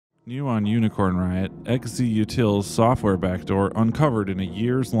New on Unicorn Riot, utils software backdoor uncovered in a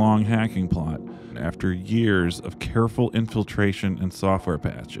years-long hacking plot after years of careful infiltration and software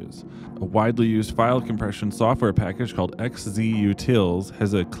patches. A widely used file compression software package called utils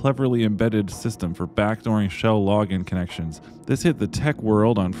has a cleverly embedded system for backdooring shell login connections. This hit the tech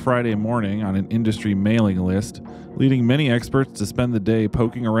world on Friday morning on an industry mailing list, leading many experts to spend the day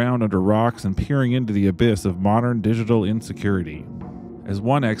poking around under rocks and peering into the abyss of modern digital insecurity. As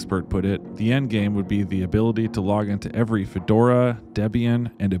one expert put it, the endgame would be the ability to log into every Fedora, Debian,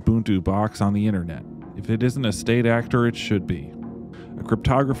 and Ubuntu box on the internet. If it isn't a state actor, it should be. A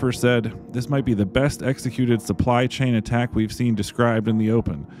cryptographer said, "This might be the best executed supply chain attack we've seen described in the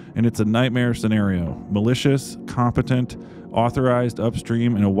open, and it's a nightmare scenario. Malicious, competent, authorized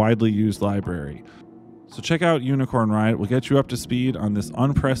upstream, and a widely used library." So check out Unicorn Riot. We'll get you up to speed on this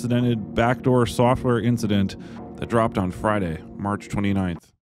unprecedented backdoor software incident that dropped on Friday, March 29th.